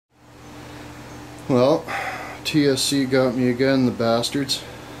Well, TSC got me again, the bastards.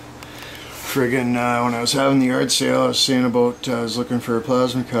 Friggin' when I was having the yard sale, I was saying about I was looking for a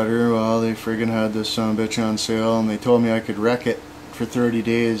plasma cutter. Well, they friggin' had this son of a bitch on sale, and they told me I could wreck it for 30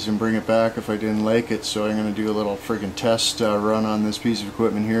 days and bring it back if I didn't like it. So I'm gonna do a little friggin' test run on this piece of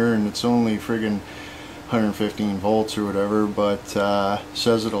equipment here, and it's only friggin' 115 volts or whatever, but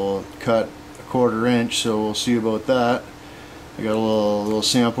says it'll cut a 1/4 inch, so we'll see about that. I got a little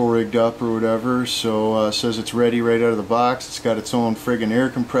sample rigged up or whatever, so it says it's ready right out of the box. It's got its own friggin' air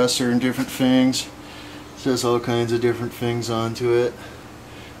compressor and different things. It says all kinds of different things onto it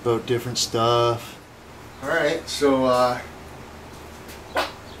about different stuff. Alright, so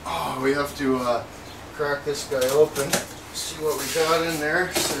we have to crack this guy open, see what we got in there.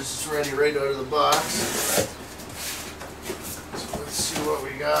 It says it's ready right out of the box. So let's see what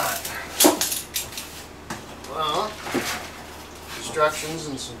we got. Well, instructions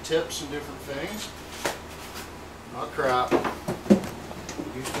and some tips and different things. Oh crap.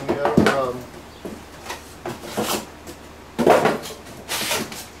 Houston, we got a problem.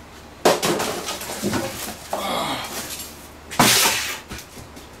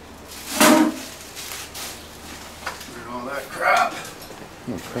 Look at all that crap.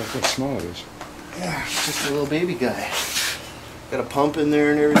 Oh crap, how small it is. Yeah, it's just a little baby guy. Got a pump in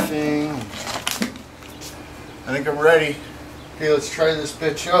there and everything. I think I'm ready. Okay, let's try this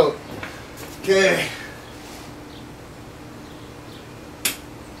bitch out. Okay.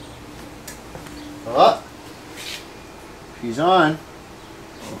 Oh, she's on.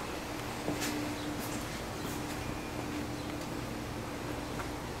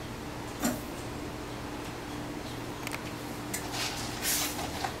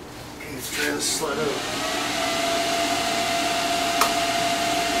 Okay, let's try this sled out.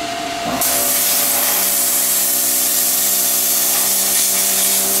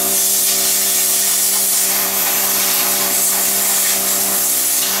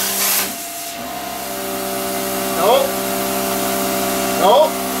 Nope.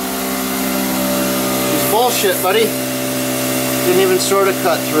 Nope. It's bullshit, buddy. Didn't even sort of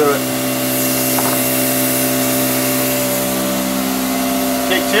cut through it.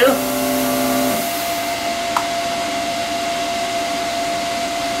 Take two.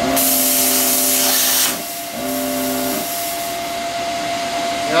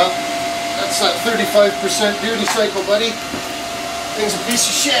 Yep. That's that 35% duty cycle, buddy. Thing's a piece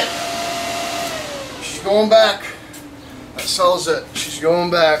of shit. She's going back. That sells it. She's going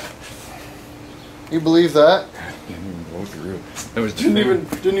back. You believe that? Didn't even blow through. That was Didn't even.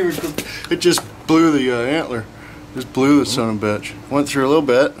 It just blew the antler. Just blew the son of a bitch. Went through a little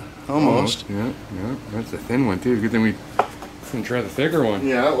bit, almost. Yeah, yeah. That's a thin one too. Good thing we didn't try the thicker one.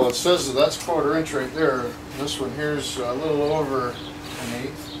 Yeah. Well, it says that's 1/4 inch right there. This one here's a little over an 1/8.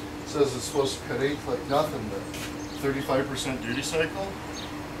 It says it's supposed to cut 1/8 like nothing, but 35% duty cycle.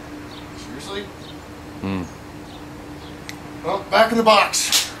 Seriously? Hmm. Well, back in the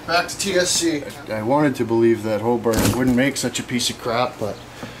box. Back to TSC. I wanted to believe that Hobart wouldn't make such a piece of crap, but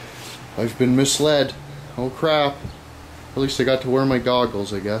I've been misled. Oh crap. At least I got to wear my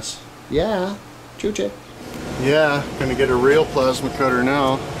goggles, I guess. Yeah. Choo-choo. Yeah, gonna get a real plasma cutter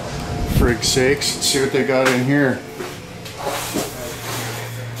now. Frig sakes. Let's see what they got in here.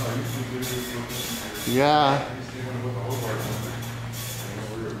 Yeah.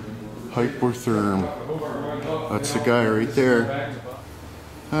 Hypertherm. That's the guy right there.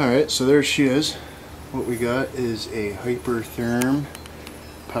 Alright, so there she is. What we got is a Hypertherm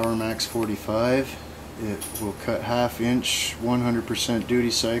PowerMax 45. It will cut 1/2 inch, 100% duty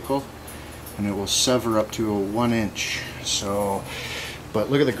cycle, and it will sever up to a 1 inch. So,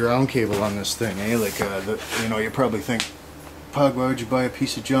 but look at the ground cable on this thing, eh? Like, you know, you probably think, Pug, why would you buy a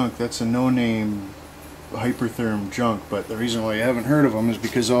piece of junk? That's a no-name Hypertherm junk. But the reason why you haven't heard of them is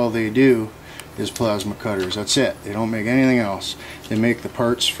because all they do is plasma cutters. That's it. They don't make anything else. They make the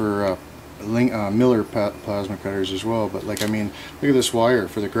parts for Miller plasma cutters as well, but like, I mean, look at this wire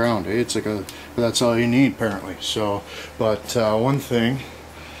for the ground, eh? It's like that's all you need apparently. So, but one thing,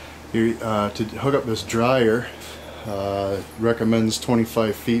 to hook up this dryer, recommends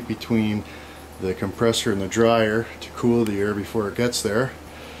 25 feet between the compressor and the dryer to cool the air before it gets there.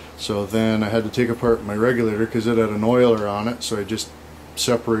 So then I had to take apart my regulator because it had an oiler on it, so I just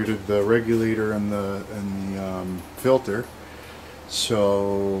separated the regulator and the filter.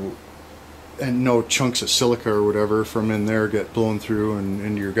 So, and no chunks of silica or whatever from in there get blown through and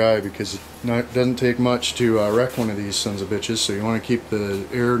into your guy, because it doesn't take much to wreck one of these sons of bitches. So you want to keep the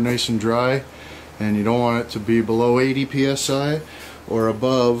air nice and dry, and you don't want it to be below 80 psi or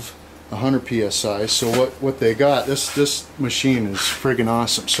above 100 psi. So what they got, this machine is friggin'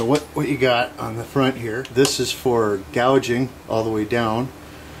 awesome. So what you got on the front here, this is for gouging all the way down.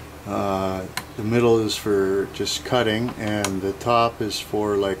 The middle is for just cutting, and the top is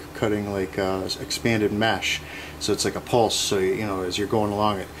for like cutting like expanded mesh. So it's like a pulse, so you know, as you're going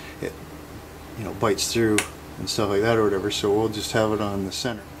along it you know, bites through and stuff like that or whatever. So we'll just have it on the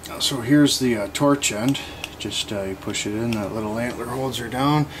center. So here's the torch end. Just you push it in, that little antler holds her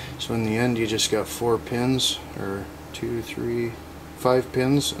down. So in the end you just got 4 pins, or 2, 3, 5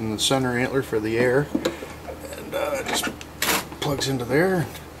 pins in the center antler for the air, and just plugs into there.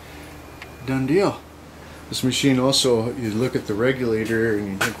 Done deal. This machine also, you look at the regulator and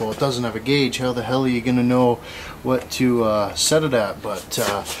you think, well, it doesn't have a gauge. How the hell are you going to know what to set it at? But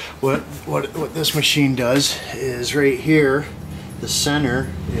what this machine does is right here, the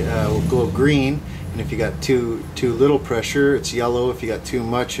center will go green, and if you got too little pressure, it's yellow. If you got too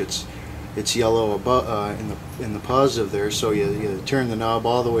much, it's yellow above in the positive there. So you turn the knob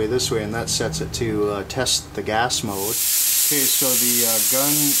all the way this way, and that sets it to test the gas mode. Okay, so the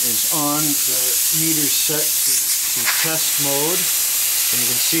gun is on, the meter's set to test mode, and you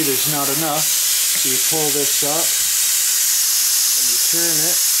can see there's not enough. So you pull this up, and you turn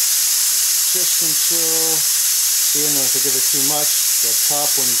it, just until, you know, if I give it too much, the top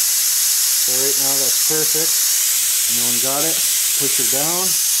one, so right now that's perfect. And then got it, push her down,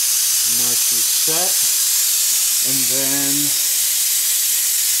 and now she's set, and then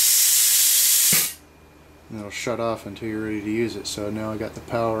it'll shut off until you're ready to use it. So now I got the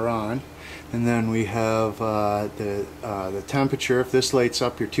power on, and then we have the temperature. If this lights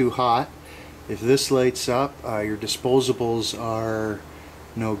up, you're too hot. If this lights up, your disposables are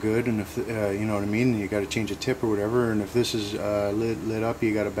no good, and if you know what I mean, you got to change a tip or whatever. And if this is lit up,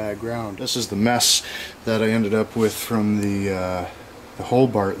 you got a bad ground. This is the mess that I ended up with from the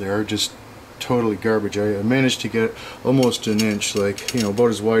Hobart there. Just totally garbage. I managed to get almost an inch, like, you know, about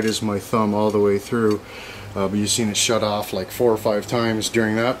as wide as my thumb all the way through. But you've seen it shut off like 4 or 5 times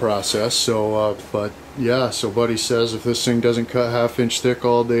during that process. So, but yeah, so Buddy says if this thing doesn't cut 1/2 inch thick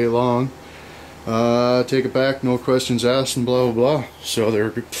all day long, take it back, no questions asked, and blah blah blah. So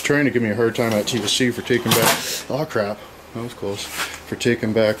they're trying to give me a hard time at TVC for taking back, oh crap, that was close, for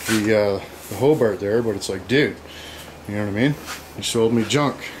taking back the Hobart there. But it's like, dude, you know what I mean? You sold me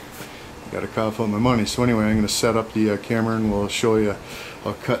junk. Got to cough up my money. So anyway, I'm going to set up the camera, and we'll show you.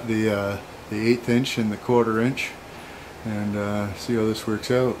 I'll cut the 1/8 inch and the 1/4 inch, and see how this works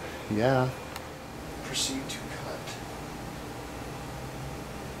out. Yeah. Proceed to cut.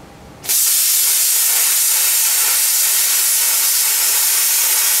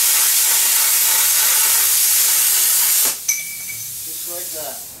 Just like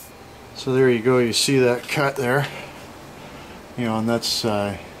that. So there you go. You see that cut there. You know, and that's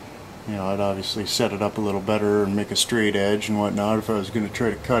you know, I'd obviously set it up a little better and make a straight edge and whatnot if I was going to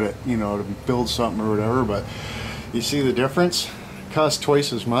try to cut it, you know, to build something or whatever. But you see the difference? It costs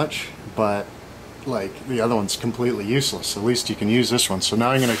twice as much, but like the other one's completely useless. At least you can use this one. So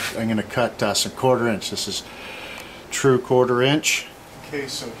now I'm gonna cut some 1/4 inch. This is true 1/4 inch. Okay,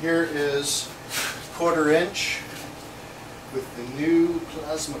 so here is 1/4 inch with the new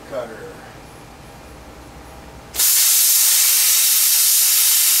plasma cutter.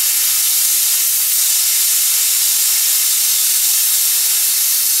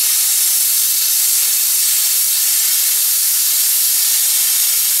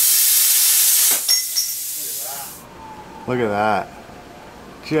 Look at that.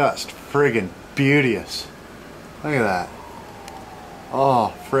 Just friggin' beauteous. Look at that.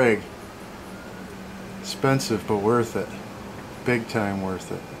 Oh, frig. Expensive, but worth it. Big time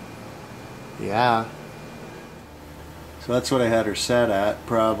worth it. Yeah. So that's what I had her set at.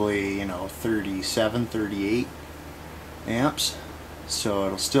 Probably, you know, 37, 38 amps. So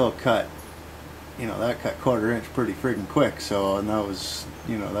it'll still cut, you know, that cut 1/4 inch pretty friggin' quick. So, and that was,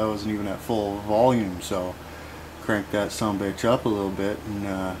 you know, that wasn't even at full volume. So crank that sumbitch up a little bit, and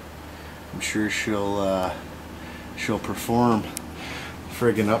I'm sure she'll perform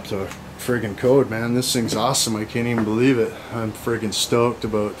friggin' up to friggin' code, man. This thing's awesome. I can't even believe it. I'm friggin' stoked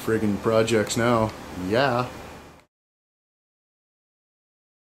about friggin' projects now. Yeah.